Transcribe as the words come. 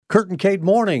Kurt and Kate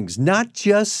Mornings, not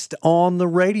just on the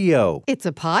radio. It's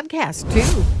a podcast,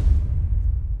 too.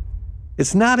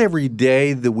 It's not every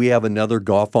day that we have another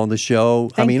golf on the show.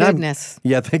 Thank goodness.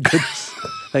 Thank goodness.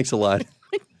 Thanks a lot.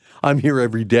 I'm here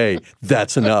every day.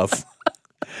 That's enough.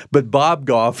 But Bob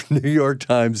Goff, New York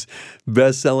Times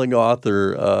best-selling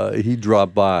author, he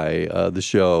dropped by the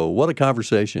show. What a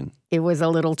conversation. It was a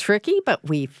little tricky, but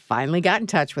we finally got in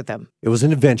touch with him. It was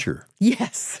an adventure.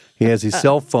 Yes. He has his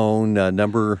cell phone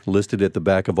number listed at the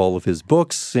back of all of his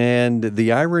books, and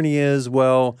the irony is,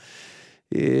 well,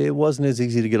 it wasn't as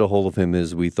easy to get a hold of him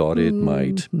as we thought it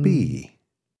might be.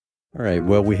 All right,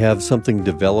 well, we have something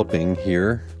developing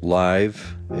here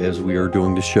live as we are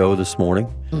doing the show this morning.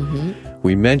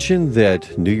 We mentioned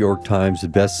that New York Times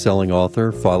best-selling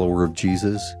author, follower of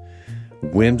Jesus,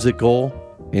 whimsical,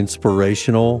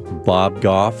 inspirational Bob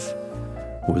Goff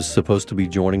was supposed to be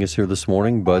joining us here this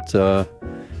morning, but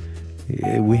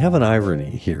we have an irony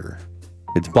here.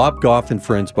 It's Bob Goff and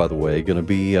friends, by the way, going to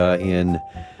be in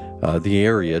the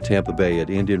area, Tampa Bay, at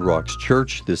Indian Rocks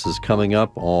Church. This is coming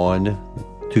up on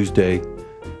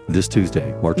this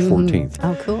Tuesday, March 14th.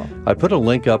 Oh, cool. I put a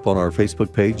link up on our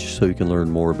Facebook page so you can learn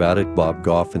more about it. Bob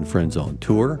Goff and Friends on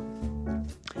Tour.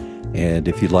 And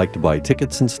if you'd like to buy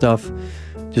tickets and stuff,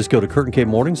 just go to Kurt and Kate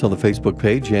Mornings on the Facebook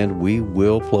page and we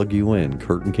will plug you in.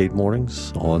 Kurt and Kate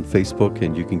Mornings on Facebook,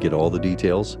 and you can get all the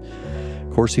details.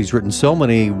 Of course, he's written so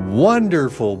many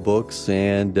wonderful books,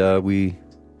 and we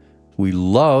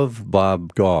love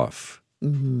Bob Goff.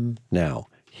 Now,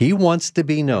 he wants to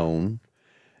be known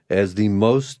as the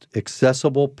most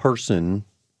accessible person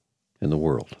in the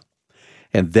world.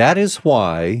 And that is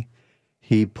why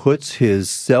he puts his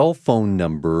cell phone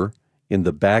number in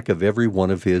the back of every one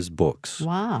of his books.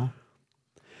 Wow.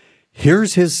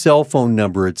 Here's his cell phone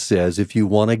number, it says, if you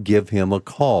want to give him a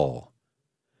call.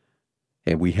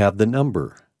 And we have the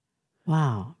number.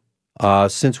 Wow.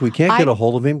 Since we can't get a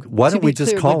hold of him, why don't we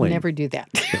just call him? Never do that.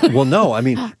 Well, no, I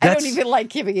mean, I don't even like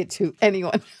giving it to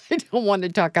anyone. I don't want to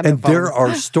talk on the phone. And there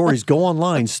are stories, go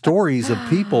online, stories of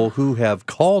people who have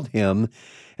called him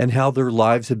and how their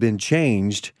lives have been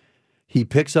changed. He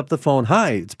picks up the phone.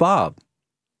 Hi, it's Bob.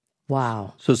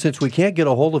 Wow. So since we can't get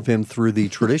a hold of him through the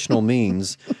traditional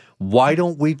means, why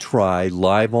don't we try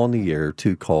live on the air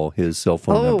to call his cell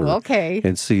phone number? Okay.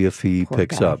 And see if he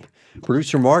picks guy. up.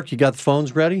 Producer Mark, you got the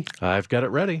phones ready? I've got it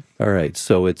ready. All right.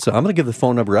 So I'm going to give the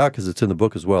phone number out because it's in the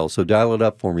book as well. So dial it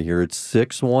up for me here. It's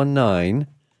 619.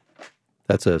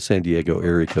 That's a San Diego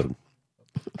area code.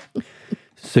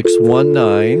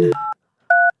 619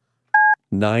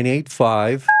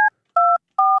 985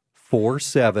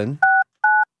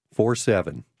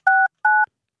 4747.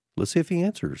 Let's see if he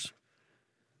answers.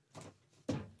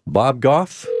 Bob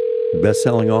Goff,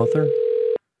 best-selling author.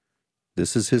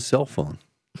 This is his cell phone.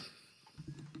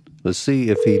 Let's see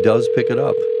if he does pick it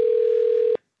up.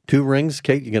 2 rings.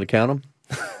 Kate, you going to count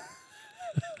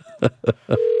them?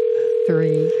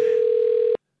 3.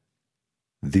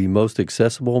 The most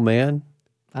accessible man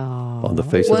on the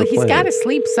face of the planet. Well, he's got to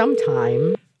sleep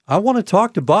sometime. I want to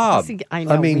talk to Bob. I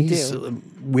know, mean, we he's do.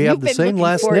 we have the same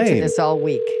last You've been looking forward name. to this all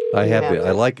week. I You have been.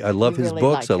 I love You his really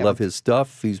books. like I him. love his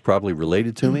stuff. He's probably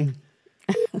related to me.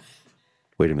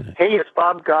 Wait a minute. Hey, it's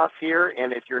Bob Goff here,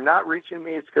 and if you're not reaching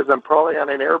me, it's because I'm probably on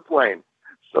an airplane.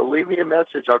 So leave me a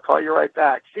message. I'll call you right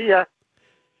back. See ya.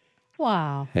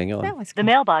 Wow. Hang on. That was The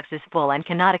mailbox is full and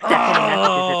cannot accept any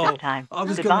messages at this time. I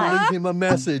was going Goodbye. to leave him a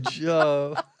message.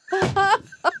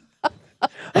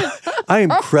 I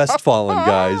am crestfallen,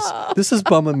 guys. This is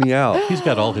bumming me out. He's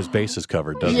got all his bases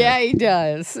covered, doesn't Yeah, he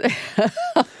does.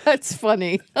 That's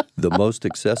funny. The most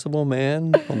accessible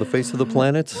man on the face of the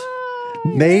planet?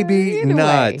 Maybe either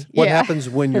not. way. What Yeah. happens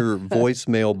when your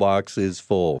voicemail box is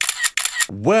full?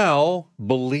 Well,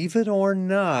 believe it or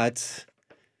not,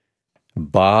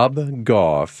 Bob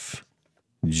Goff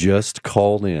just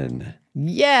called in.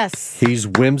 Yes. He's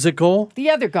whimsical.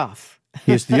 The other Goff.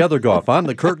 He's the other Goff. I'm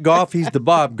the Kurt Goff. He's the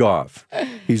Bob Goff.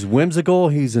 He's whimsical.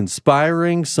 He's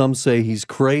inspiring. Some say he's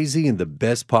crazy in the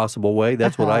best possible way.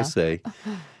 That's what I say.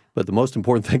 But the most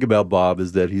important thing about Bob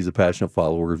is that he's a passionate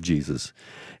follower of Jesus.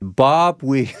 Bob,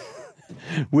 we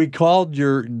called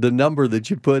the number that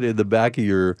you put in the back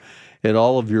of in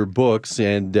all of your books,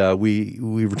 and we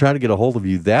were trying to get a hold of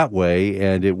you that way,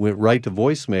 and it went right to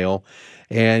voicemail.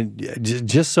 And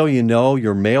just so you know,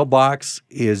 your mailbox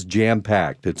is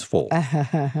jam-packed. It's full.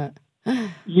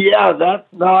 Yeah, that's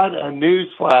not a news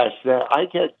flash. I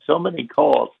get so many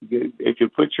calls. If you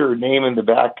put your name in the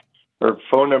back or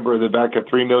phone number in the back of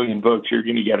 3 million books, you're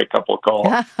going to get a couple of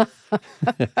calls.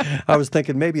 I was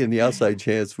thinking maybe in the outside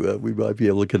chance we might be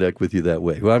able to connect with you that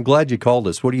way. Well, I'm glad you called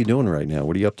us. What are you doing right now?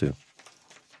 What are you up to?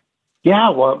 Yeah,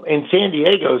 well, in San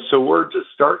Diego, so we're just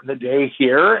starting the day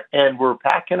here, and we're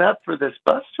packing up for this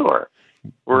bus tour.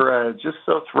 We're just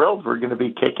so thrilled. We're going to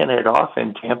be kicking it off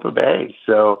in Tampa Bay,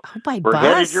 so Oh, by we're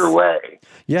headed bus? your way.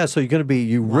 Yeah, so you're going to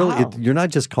be, Wow. you're not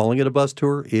just calling it a bus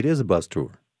tour, it is a bus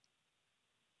tour.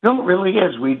 No, it really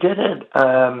is. We did it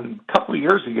a couple of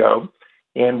years ago,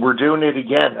 and we're doing it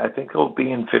again. I think it'll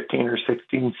be in 15 or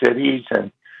 16 cities,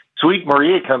 and Sweet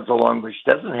Maria comes along, which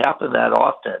doesn't happen that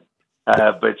often,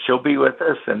 but she'll be with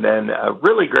us, and then a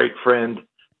really great friend,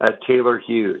 Taylor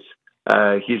Hughes.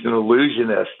 He's an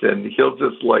illusionist, and he'll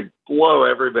just like blow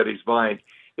everybody's mind.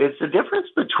 It's the difference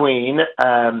between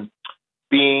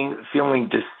feeling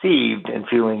deceived and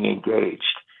feeling engaged.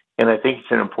 And I think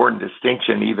it's an important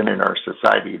distinction even in our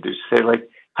society to say, like,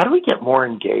 how do we get more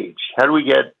engaged? How do we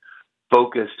get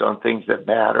focused on things that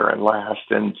matter and last?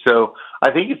 And so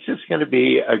I think it's just going to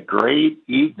be a great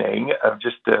evening of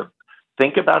just to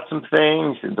think about some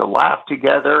things and to laugh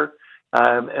together.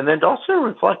 And then to also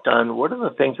reflect on what are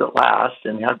the things that last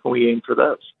and how can we aim for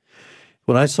those?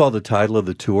 When I saw the title of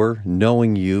the tour,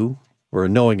 Knowing You, or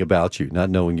knowing about you,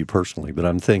 not knowing you personally, but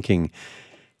I'm thinking,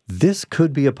 this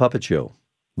could be a puppet show.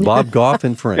 Bob Goff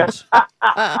and Friends.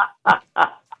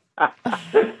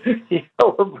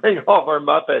 We'll bring all of our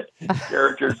Muppet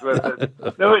characters with us.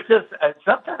 No, it's just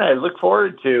something I look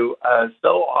forward to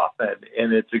so often,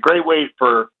 and it's a great way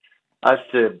for us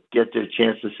to get the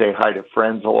chance to say hi to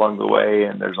friends along the way,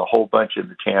 and there's a whole bunch in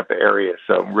the Tampa area,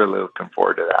 so I'm really looking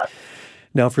forward to that.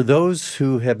 Now, for those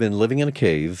who have been living in a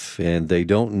cave and they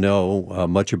don't know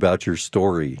much about your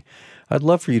story, I'd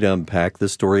love for you to unpack the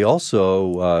story.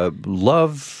 Also,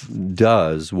 Love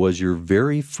Does was your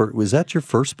very first, was that your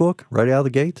first book right out of the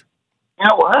gate?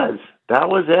 That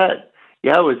was it.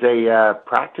 Yeah, I was a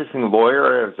practicing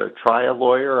lawyer. I was a trial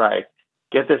lawyer. I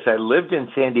lived in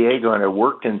San Diego and I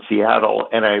worked in Seattle,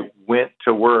 and I went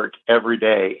to work every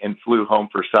day and flew home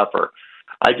for supper.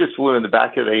 I just flew in the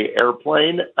back of the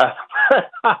airplane.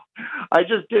 I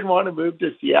just didn't want to move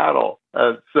to Seattle.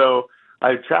 So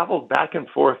I traveled back and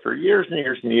forth for years and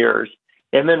years and years.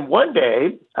 And then one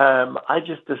day, I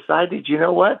just decided, you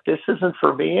know what? This isn't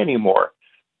for me anymore.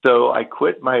 So I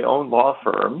quit my own law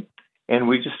firm, and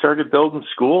we just started building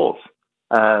schools.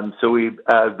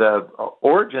 The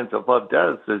origins of Love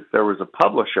Does is there was a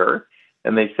publisher,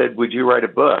 and they said, would you write a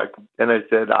book? And I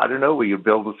said, I don't know. Will you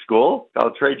build a school?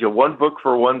 I'll trade you one book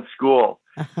for one school.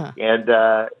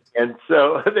 And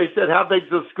so they said, how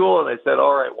big's the school? And I said,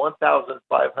 all right,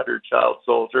 1,500 child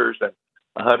soldiers and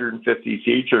 150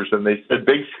 teachers. And they said,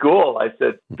 big school. I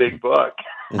said, big book.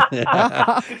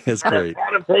 That's great. And I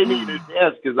had them pay me in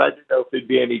advance because I didn't know if it'd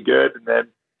be any good. And then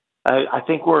I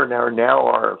think we're in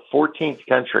our 14th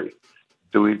country.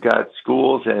 So we've got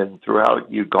schools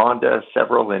throughout Uganda,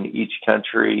 several in each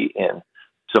country. In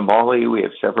Somalia, we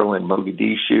have several in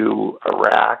Mogadishu,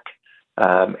 Iraq.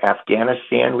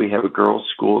 Afghanistan, we have a girls'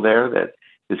 school there that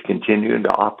is continuing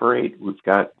to operate. We've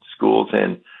got schools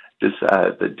in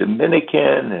the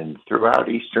Dominican and throughout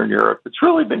Eastern Europe. It's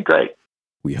really been great.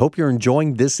 We hope you're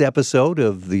enjoying this episode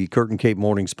of the Kurt and Kate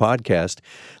Mornings podcast.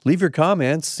 Leave your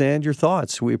comments and your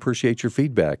thoughts. We appreciate your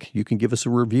feedback. You can give us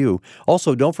a review.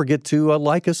 Also, don't forget to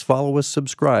like us, follow us,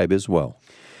 subscribe as well.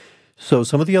 So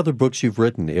some of the other books you've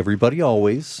written, Everybody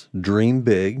Always, Dream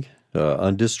Big,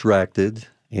 Undistracted,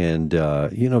 and,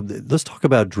 let's talk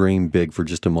about Dream Big for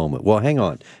just a moment. Well, hang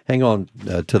on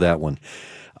to that one.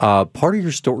 Part of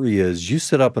your story is you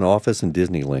set up an office in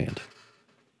Disneyland.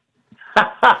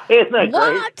 Isn't that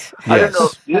What? great? I don't know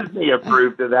if Disney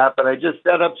approved of that, but I just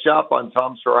set up shop on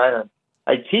Tom Sawyer Island.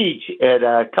 I teach at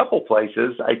a couple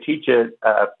places. I teach at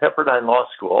Pepperdine Law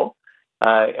School,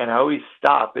 and I always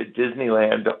stop at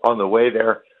Disneyland on the way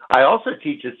there. I also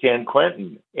teach at San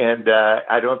Quentin, and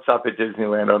I don't stop at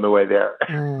Disneyland on the way there.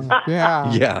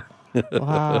 Yeah. Yeah.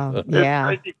 Wow.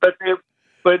 Yeah.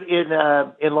 But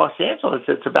in Los Angeles,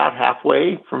 it's about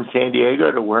halfway from San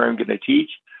Diego to where I'm going to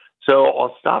teach. So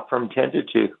I'll stop from 10 to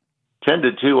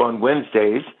 2 on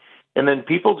Wednesdays. And then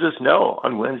people just know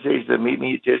on Wednesdays to meet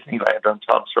me at Disneyland on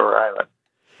Tom Sawyer Island.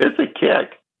 It's a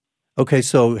kick. Okay,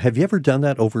 so have you ever done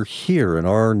that over here in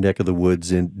our neck of the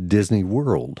woods in Disney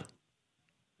World?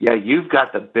 Yeah, you've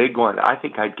got the big one. I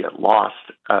think I'd get lost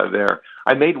there.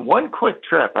 I made one quick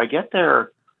trip. I get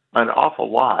there an awful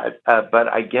lot, but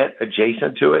I get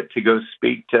adjacent to it to go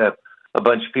speak to a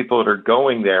bunch of people that are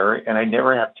going there, and I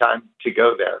never have time to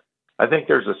go there. I think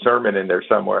there's a sermon in there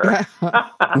somewhere.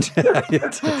 I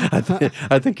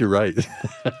think you're right.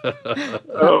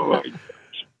 Oh,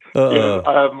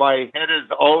 my my head is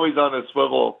always on a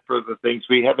swivel for the things.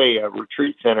 We have a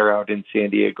retreat center out in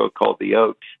San Diego called the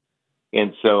Oaks,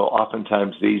 And so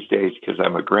oftentimes these days, because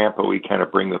I'm a grandpa, we kind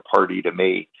of bring the party to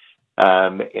me.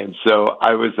 And so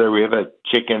I was there. We have a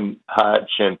chicken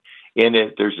hutch, and in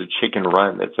it, there's a chicken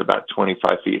run that's about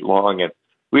 25 feet long. And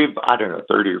we have, I don't know,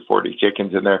 30 or 40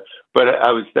 chickens in there. But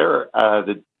I was there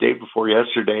the day before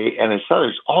yesterday, and I saw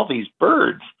there's all these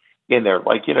birds in there,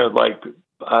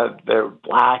 they're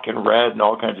black and red and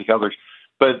all kinds of colors,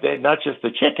 but not just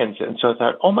the chickens. And so I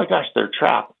thought, oh my gosh, they're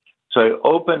trapped. So I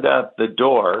opened up the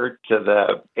door to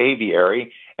the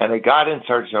aviary, and I got in,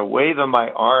 started waving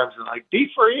my arms and like, be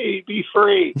free, be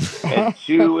free. And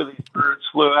two of these birds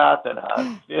flew out, then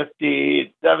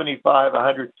 50, 75,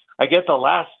 100. I get the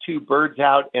last two birds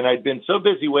out, and I'd been so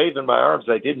busy waving my arms,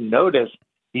 I didn't notice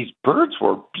these birds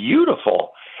were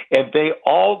beautiful. And they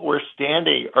all were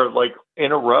standing or like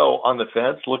in a row on the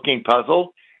fence looking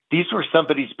puzzled. These were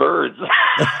somebody's birds.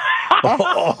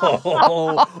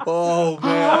 oh,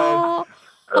 man.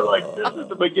 They're like, this is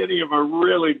the beginning of a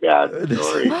really bad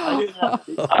story. I didn't have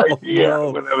the idea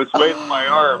when I was waving my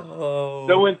arm.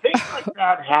 So when things like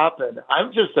that happen,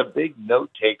 I'm just a big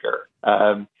note taker.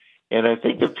 And I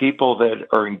think of people that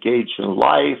are engaged in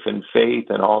life and faith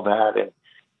and all that. And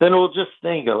then we'll just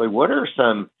think, like, what are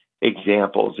some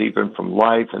examples, even from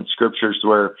life and scriptures,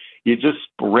 where you just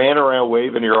ran around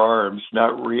waving your arms,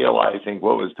 not realizing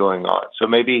what was going on? So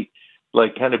maybe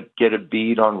like kind of get a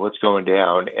bead on what's going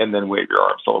down and then wave your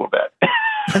arms a little bit.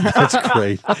 That's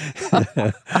great.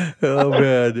 Oh,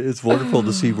 man. It's wonderful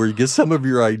to see where you get some of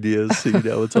your ideas.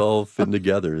 It's all fitting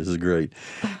together. This is great.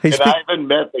 Hey, and I haven't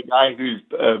met the guy whose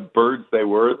birds they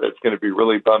were that's going to be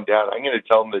really bummed out. I'm going to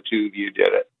tell him the two of you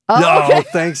did it. Oh, okay.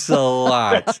 Thanks a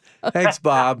lot. Thanks,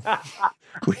 Bob.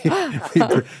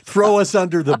 Throw us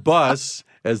under the bus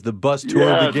as the bus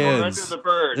tour begins.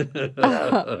 Under the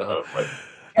bird.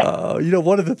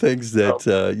 One of the things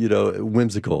that,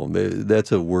 whimsical,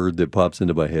 that's a word that pops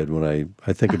into my head when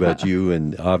I think about you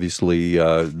and obviously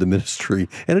the ministry,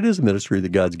 and it is a ministry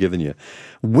that God's given you.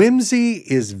 Whimsy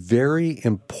is very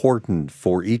important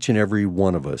for each and every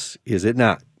one of us, is it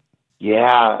not?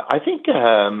 Yeah, I think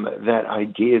that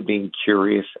idea of being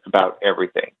curious about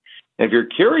everything. And if you're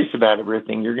curious about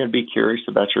everything, you're going to be curious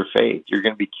about your faith. You're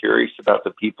going to be curious about the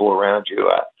people around you.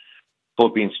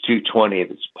 Philippians 2:20,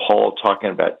 that's Paul talking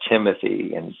about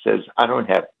Timothy, and he says, I don't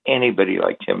have anybody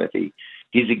like Timothy.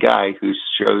 He's a guy who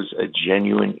shows a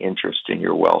genuine interest in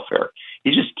your welfare.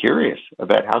 He's just curious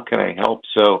about how can I help.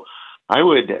 So I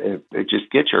would just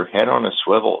get your head on a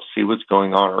swivel, see what's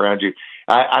going on around you.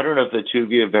 I don't know if the two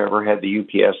of you have ever had the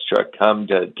UPS truck come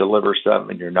to deliver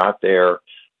something and you're not there,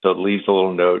 so it leaves a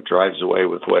little note, drives away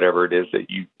with whatever it is that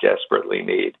you desperately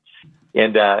need.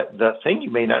 And the thing you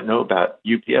may not know about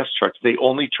UPS trucks, they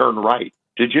only turn right.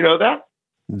 Did you know that?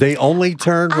 They only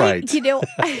turn right.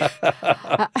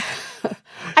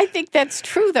 I think that's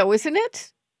true, though, isn't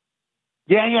it?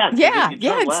 Yeah.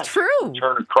 It's true.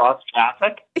 Turn across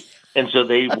traffic. And so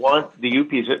they want the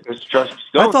UPS trucks to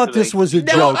go. I thought this was a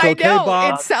joke. I okay, know.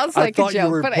 Bob? It sounds like a joke, I thought you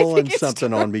were but pulling I think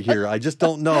something on me here. I just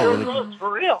don't know. No, it's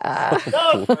for real. No,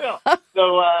 it's for real.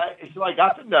 So I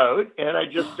got the note, and I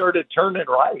just started turning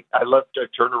right. I left to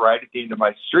turn right at the end of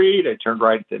my street. I turned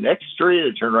right at the next street.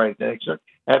 I turned right at the next street.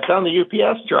 And I found the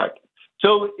UPS truck.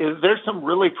 So there's some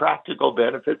really practical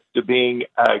benefits to being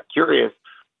curious.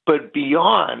 But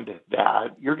beyond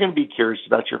that, you're going to be curious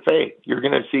about your faith. You're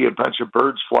going to see a bunch of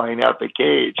birds flying out the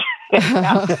cage.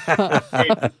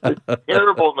 It's a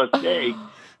terrible mistake.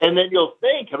 And then you'll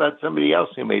think about somebody else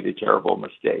who made a terrible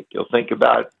mistake. You'll think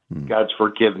about God's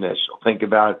forgiveness. You'll think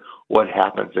about what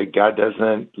happens. That God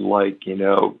doesn't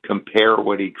compare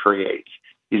what he creates.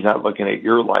 He's not looking at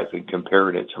your life and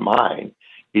comparing it to mine.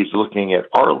 He's looking at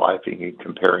our life and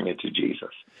comparing it to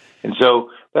Jesus. And so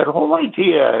that whole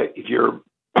idea, if you're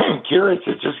curious,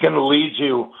 it's just going to lead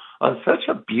you on such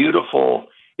a beautiful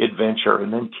adventure.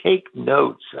 And then take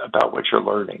notes about what you're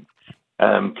learning.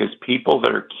 Because people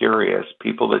that are curious,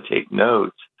 people that take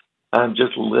notes,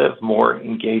 just live more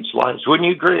engaged lives. Wouldn't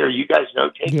you agree? Are you guys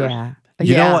note takers? Yeah.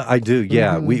 You know what? I do.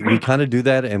 Yeah, we kind of do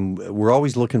that, and we're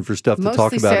always looking for stuff to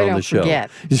talk about on the show.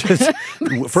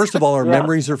 First of all, our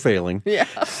memories are failing. Yeah.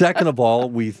 Second of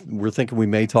all, we're thinking we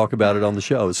may talk about it on the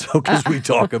show, so because we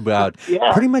talk about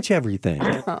pretty much everything.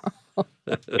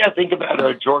 Think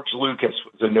about George Lucas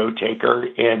was a note taker,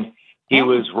 and he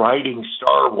was writing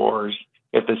Star Wars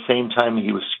at the same time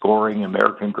he was scoring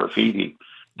American Graffiti.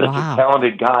 That's a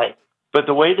talented guy. But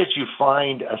the way that you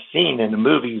find a scene in a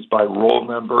movie is by roll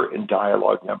number and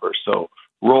dialogue number. So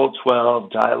roll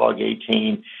 12, dialogue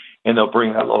 18, and they'll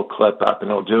bring that little clip up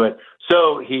and they'll do it.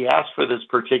 So he asked for this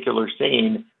particular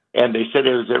scene, and they said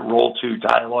it was at roll 2,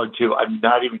 dialogue 2. I'm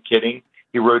not even kidding.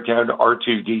 he wrote down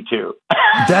R2D2.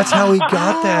 That's how he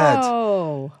got that.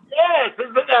 Oh. Yes,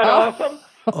 isn't that awesome?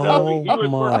 Oh, he was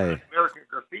working my. on American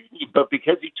Graffiti, but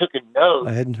because he took a note,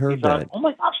 I hadn't he heard thought, that. oh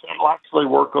my gosh, that'll actually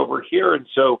work over here. And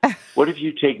so what if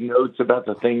you take notes about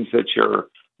the things that you're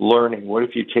learning? What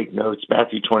if you take notes?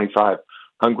 Matthew 25,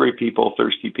 hungry people,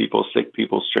 thirsty people, sick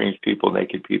people, strange people,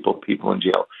 naked people, people in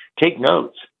jail. Take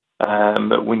notes.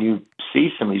 But when you see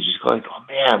some, you just go like, oh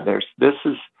man, this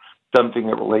is something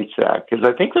that relates to that. Because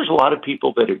I think there's a lot of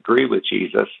people that agree with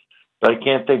Jesus, but I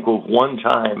can't think of one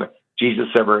time Jesus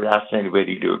ever asked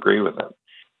anybody to agree with him.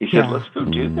 He said, let's go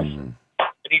do this. And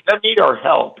he doesn't need our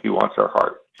help. He wants our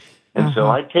heart. And so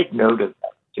I take note of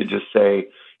that to just say,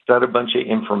 it's not a bunch of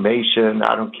information.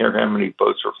 I don't care how many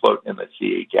boats are floating in the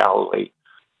Sea of Galilee,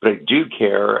 but I do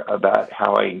care about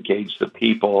how I engage the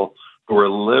people who are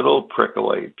a little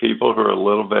prickly, people who are a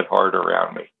little bit hard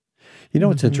around me. You know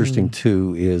what's interesting,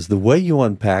 too, is the way you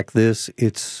unpack this,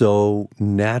 it's so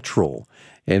natural.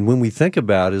 And when we think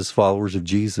about as followers of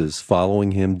Jesus,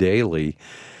 following him daily,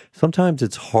 sometimes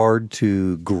it's hard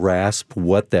to grasp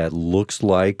what that looks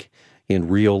like in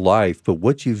real life. But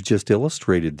what you've just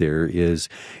illustrated there is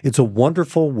it's a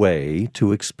wonderful way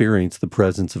to experience the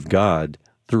presence of God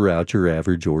throughout your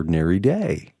average, ordinary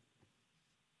day.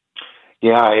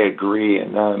 Yeah, I agree.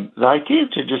 And the idea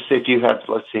to just say if you have,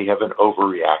 let's say, you have an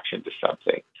overreaction to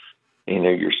something,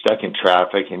 you're stuck in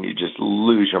traffic and you just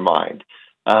lose your mind.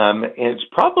 And it's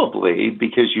probably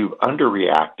because you've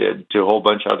underreacted to a whole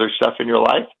bunch of other stuff in your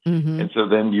life. And so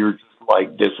then you're just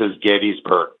like, this is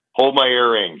Gettysburg. Hold my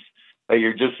earrings.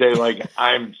 You're just saying, like,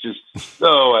 I'm just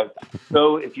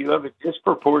so if you have a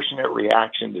disproportionate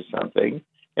reaction to something,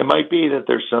 it might be that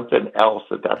there's something else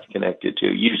that's connected to,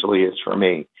 usually is for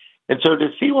me. And so to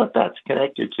see what that's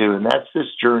connected to, and that's this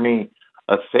journey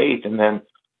of faith. And then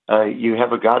you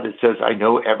have a God that says, I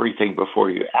know everything before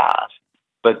you ask.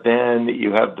 But then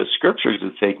you have the scriptures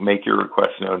that say, make your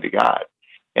request known to God.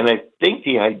 And I think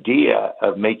the idea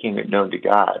of making it known to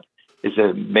God is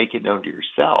to make it known to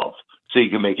yourself so you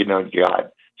can make it known to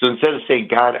God. So instead of saying,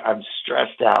 God, I'm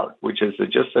stressed out, which is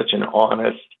just such an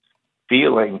honest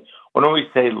feeling, why don't we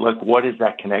say, look, what is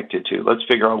that connected to? Let's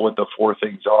figure out what the four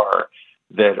things are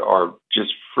that are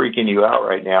just freaking you out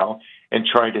right now and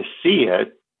try to see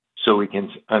it so we can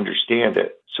understand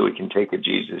it, so we can take a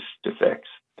Jesus to fix.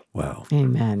 Wow.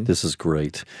 Amen. This is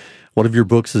great. One of your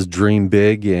books is Dream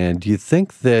Big, and do you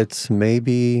think that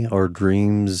maybe our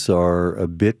dreams are a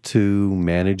bit too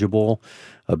manageable,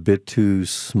 a bit too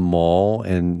small,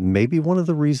 and maybe one of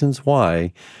the reasons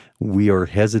why we are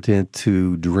hesitant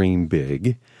to dream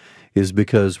big is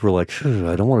because we're like,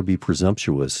 I don't want to be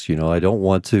presumptuous. I don't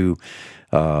want to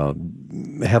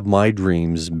have my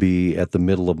dreams be at the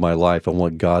middle of my life. I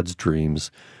want God's dreams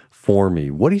for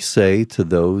me. What do you say to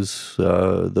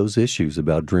those issues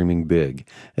about dreaming big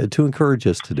to encourage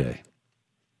us today?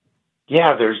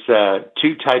 Yeah, there's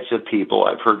two types of people.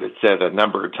 I've heard it said a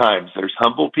number of times. There's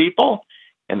humble people,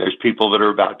 and there's people that are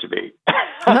about to be.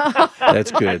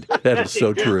 That's good. That is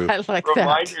so true. I like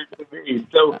Reminder to me.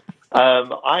 So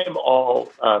I am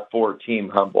all for Team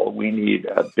Humble. We need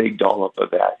a big dollop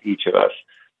of that, each of us.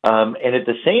 And at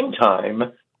the same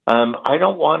time, I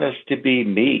don't want us to be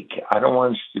meek. I don't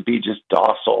want us to be just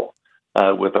docile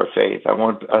with our faith. I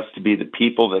want us to be the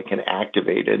people that can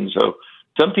activate it. And so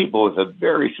some people with a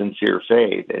very sincere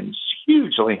faith and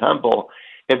hugely humble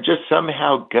have just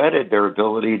somehow gutted their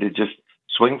ability to just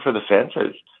swing for the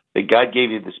fences. That God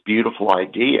gave you this beautiful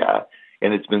idea,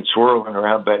 and it's been swirling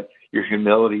around, but your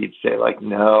humility, you'd say, like,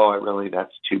 no,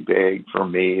 that's too big for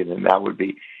me, then that would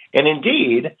be. And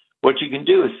indeed, what you can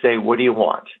do is say, what do you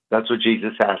want? That's what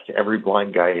Jesus asked every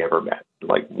blind guy he ever met.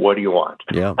 Like, what do you want?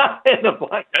 Yeah. And the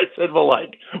blind guy said, well,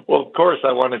 of course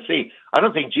I want to see. I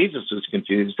don't think Jesus was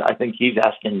confused. I think he's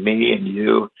asking me and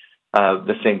you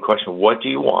the same question. What do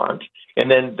you want?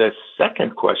 And then the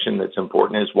second question that's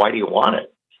important is, why do you want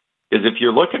it? Because if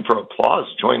you're looking for applause,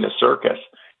 join the circus.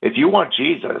 If you want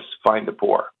Jesus, find the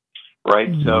poor, right?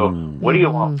 So what do you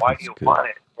want? Why do you want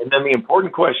it? And then the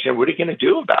important question, what are you going to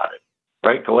do about it?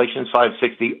 Right? Galatians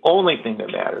 5:6, the only thing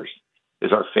that matters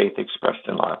is our faith expressed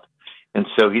in love. And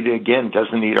so he, again,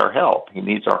 doesn't need our help. He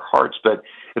needs our hearts. But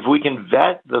if we can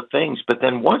vet the things, but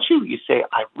then once you say,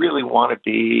 I really want to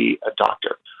be a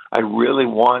doctor.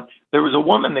 There was a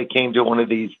woman that came to one of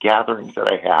these gatherings that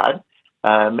I had,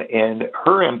 and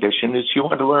her ambition is she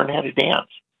wanted to learn how to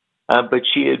dance. But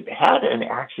she had an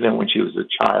accident when she was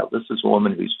a child. This is a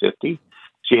woman who's 50.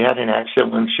 She had an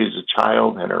accident when she was a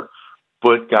child, and her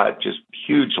foot got just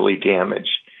hugely damaged.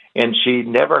 And she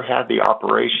never had the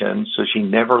operation, so she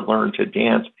never learned to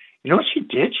dance. You know what she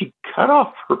did? She cut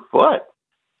off her foot.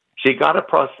 She got a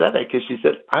prosthetic because she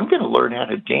said, I'm going to learn how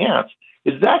to dance.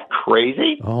 Is that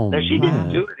crazy? Oh, now, she man.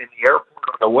 didn't do it in the airport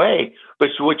on the way, but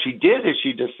what she did is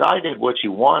she decided what she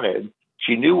wanted.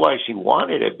 She knew why she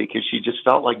wanted it because she just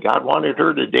felt like God wanted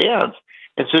her to dance.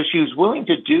 And so she was willing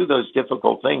to do those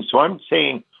difficult things. So I'm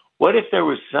saying, what if there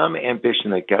was some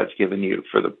ambition that God's given you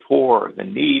for the poor, the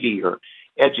needy, or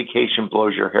education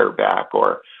blows your hair back,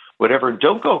 or whatever?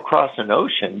 Don't go across an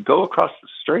ocean. Go across the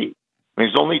street. I mean,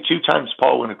 there's only 2 times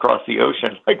Paul went across the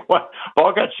ocean. Like, what?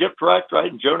 Paul got shipwrecked,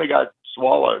 right? And Jonah got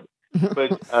swallowed.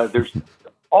 But there's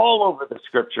all over the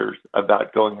scriptures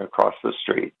about going across the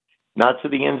street, not to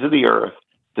the ends of the earth,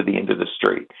 to the end of the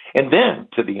street, and then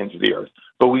to the ends of the earth.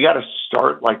 But we got to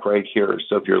start like right here.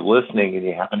 So if you're listening and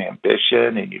you have an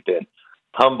ambition and you've been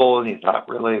humble and you thought,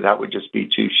 really, that would just be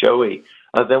too showy,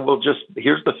 then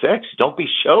here's the fix. Don't be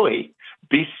showy.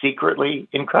 Be secretly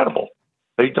incredible.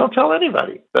 But don't tell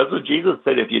anybody. That's what Jesus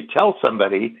said. If you tell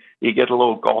somebody, you get a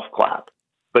little golf clap.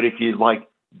 But if you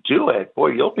do it,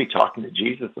 boy, you'll be talking to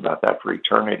Jesus about that for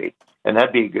eternity. And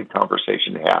that'd be a good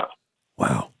conversation to have.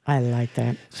 Wow. I like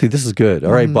that. See, this is good.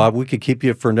 All right, Bob, we could keep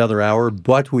you for another hour,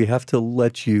 but we have to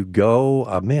let you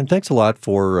go. Man, thanks a lot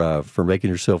for making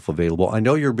yourself available. I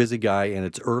know you're a busy guy, and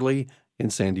it's early in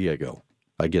San Diego.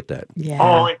 I get that. Yeah.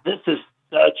 Oh, this is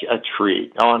such a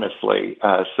treat, honestly.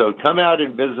 So come out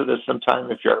and visit us sometime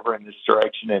if you're ever in this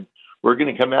direction, and we're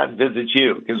going to come out and visit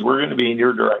you because we're going to be in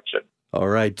your direction. All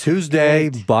right, Tuesday,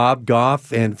 Bob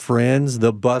Goff and Friends,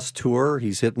 the bus tour.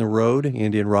 He's hitting the road,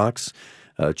 Indian Rocks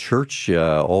Church,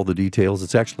 all the details.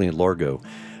 It's actually in Largo.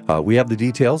 We have the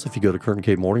details if you go to Kurt and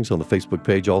Kate Mornings on the Facebook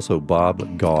page, also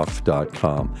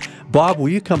bobgoff.com. Bob, will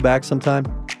you come back sometime?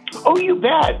 Oh, you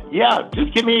bet. Yeah,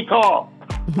 just give me a call.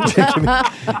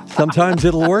 Sometimes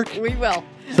it'll work. We will.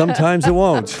 Sometimes it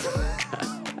won't.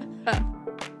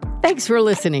 Thanks for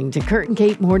listening to Kurt and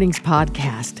Kate Mornings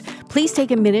podcast. Please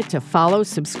take a minute to follow,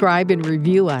 subscribe, and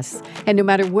review us. And no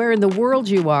matter where in the world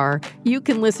you are, you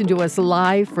can listen to us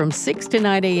live from 6 to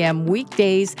 9 a.m.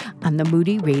 weekdays on the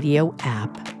Moody Radio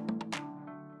app.